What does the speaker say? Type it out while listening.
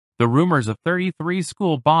The rumors of 33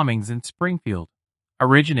 school bombings in Springfield,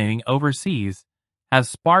 originating overseas, have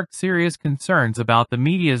sparked serious concerns about the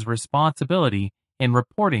media's responsibility in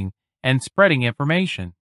reporting and spreading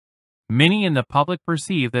information. Many in the public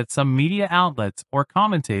perceive that some media outlets or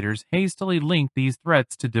commentators hastily link these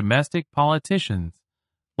threats to domestic politicians,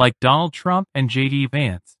 like Donald Trump and J.D.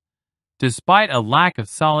 Vance, despite a lack of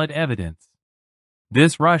solid evidence.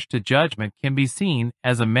 This rush to judgment can be seen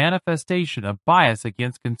as a manifestation of bias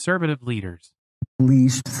against conservative leaders. At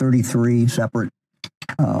least 33 separate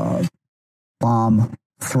bomb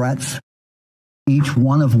threats, each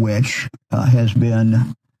one of which has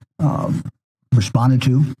been responded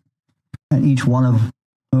to, and each one of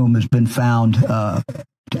whom has been found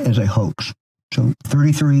as a hoax. So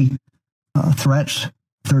 33 threats,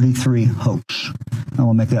 33 hoax. I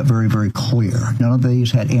will make that very, very clear. None of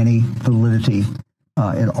these had any validity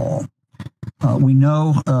at all. We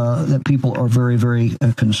know that people are very, very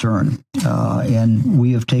concerned, and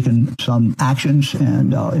we have taken some actions,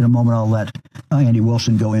 and in a moment I'll let Andy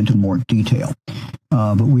Wilson go into more detail.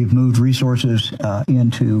 But we've moved resources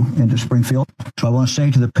into Springfield. So I want to say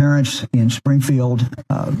to the parents in Springfield,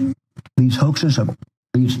 these hoaxes,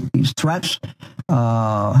 these threats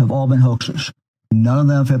have all been hoaxes. None of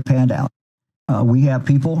them have panned out. We have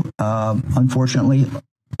people, unfortunately,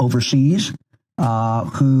 overseas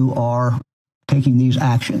who are taking these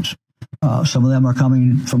actions. Some of them are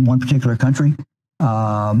coming from one particular country.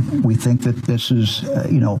 We think that this is,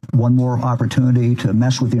 one more opportunity to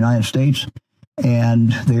mess with the United States,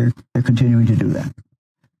 and they're continuing to do that.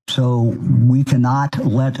 So we cannot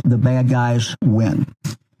let the bad guys win.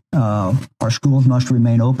 Our schools must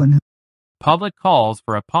remain open. Public calls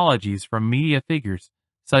for apologies from media figures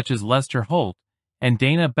such as Lester Holt and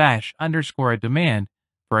Dana Bash underscore a demand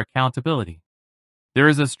for accountability. There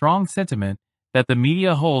is a strong sentiment that the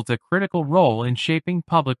media holds a critical role in shaping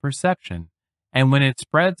public perception, and when it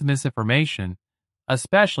spreads misinformation,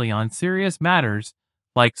 especially on serious matters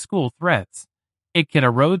like school threats, it can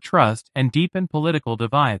erode trust and deepen political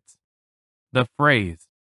divides. The phrase,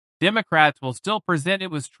 "Democrats will still present it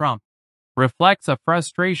was Trump," reflects a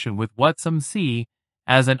frustration with what some see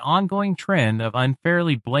as an ongoing trend of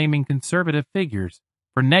unfairly blaming conservative figures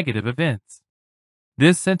for negative events.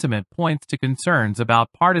 This sentiment points to concerns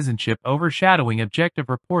about partisanship overshadowing objective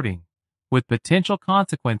reporting, with potential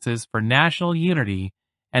consequences for national unity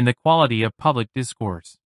and the quality of public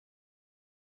discourse.